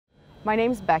My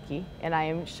name's Becky, and I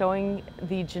am showing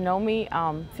the Janome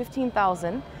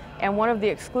 15000 and one of the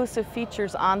exclusive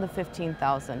features on the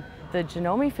 15000. The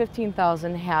Janome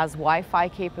 15000 has Wi-Fi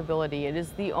capability. It is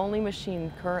the only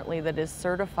machine currently that is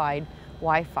certified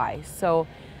Wi-Fi. So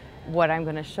what I'm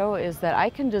going to show is that I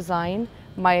can design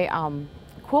my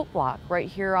quilt block right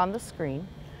here on the screen,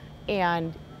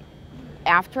 and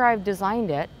after I've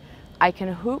designed it, I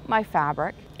can hoop my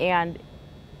fabric, and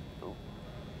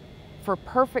for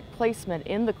perfect placement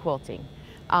in the quilting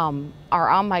or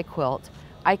on my quilt,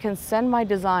 I can send my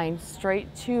design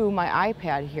straight to my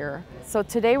iPad here. So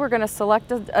today we're going to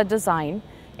select a design,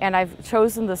 and I've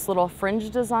chosen this little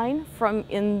fringe design from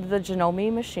in the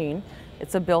Janome machine.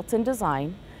 It's a built-in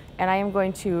design, and I am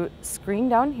going to screen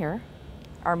down here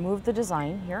or move the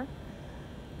design here,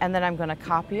 and then I'm going to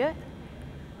copy it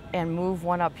and move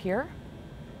one up here,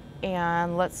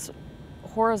 and let's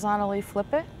horizontally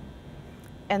flip it.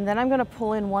 And then I'm going to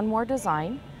pull in one more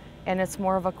design, and it's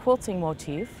more of a quilting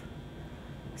motif.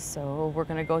 So we're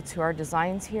going to go to our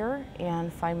designs here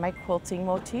and find my quilting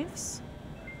motifs.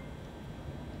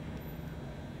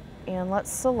 And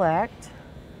let's select,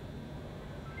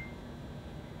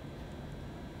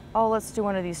 let's do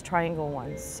one of these triangle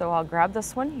ones. So I'll grab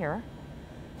this one here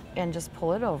and just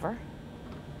pull it over.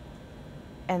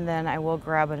 And then I will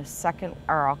grab a second,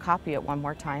 or I'll copy it one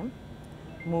more time.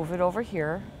 Move it over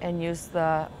here and use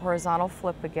the horizontal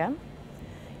flip again.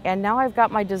 And now I've got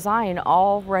my design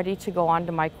all ready to go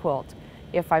onto my quilt.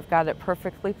 If I've got it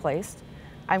perfectly placed,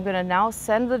 I'm going to now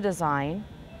send the design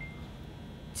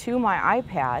to my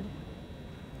iPad.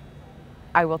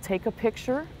 I will take a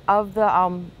picture of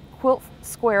the quilt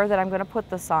square that I'm going to put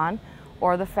this on,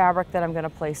 or the fabric that I'm going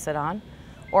to place it on.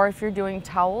 Or if you're doing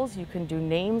towels, you can do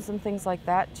names and things like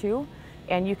that too.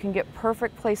 And you can get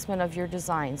perfect placement of your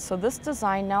design. So this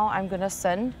design now I'm going to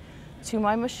send to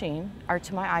my machine, or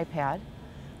to my iPad,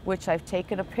 which I've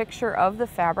taken a picture of the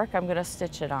fabric. I'm going to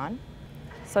stitch it on.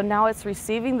 So now it's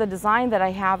receiving the design that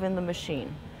I have in the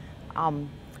machine.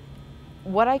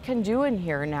 What I can do in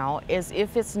here now is,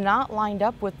 if it's not lined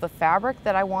up with the fabric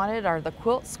that I wanted or the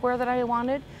quilt square that I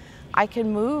wanted, I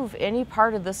can move any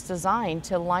part of this design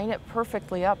to line it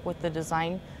perfectly up with the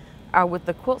design, with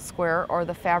the quilt square or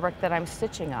the fabric that I'm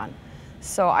stitching on.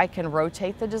 So I can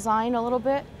rotate the design a little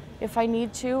bit if I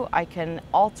need to. I can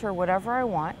alter whatever I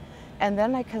want, and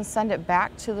then I can send it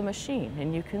back to the machine.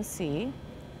 And you can see,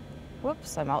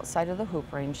 whoops, I'm outside of the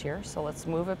hoop range here, so let's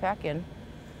move it back in.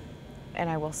 And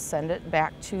I will send it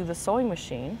back to the sewing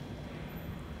machine.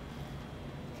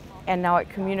 And now it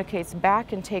communicates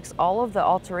back and takes all of the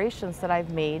alterations that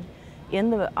I've made in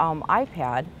the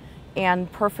iPad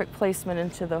and perfect placement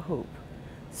into the hoop.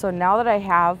 So now that I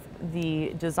have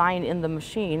the design in the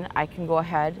machine, I can go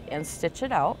ahead and stitch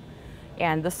it out.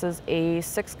 And this is a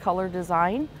 6-color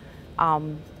design,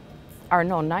 or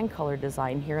no, 9-color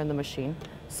design here in the machine.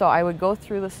 So I would go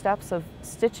through the steps of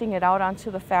stitching it out onto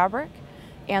the fabric.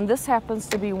 And this happens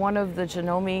to be one of the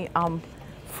Janome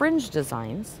fringe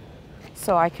designs.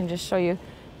 So I can just show you,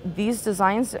 these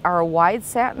designs are a wide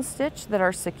satin stitch that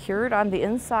are secured on the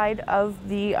inside of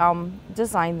the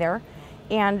design there.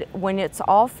 And when it's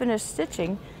all finished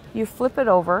stitching, you flip it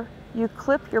over, you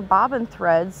clip your bobbin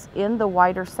threads in the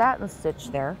wider satin stitch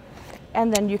there,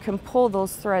 and then you can pull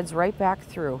those threads right back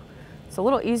through. It's a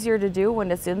little easier to do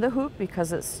when it's in the hoop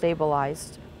because it's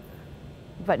stabilized.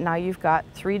 But now you've got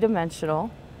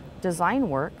 3-dimensional design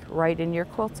work right in your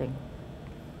quilting.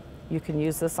 You can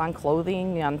use this on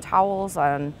clothing, on towels,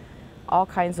 on all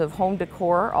kinds of home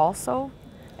decor also.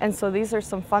 And so these are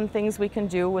some fun things we can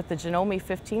do with the Janome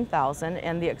 15000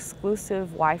 and the exclusive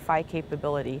Wi-Fi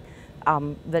capability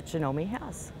that Janome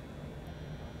has.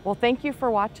 Well, thank you for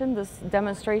watching this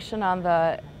demonstration on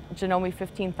the Janome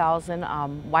 15000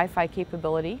 Wi-Fi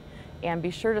capability. And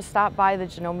be sure to stop by the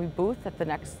Janome booth at the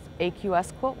next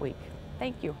AQS Quilt Week.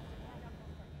 Thank you.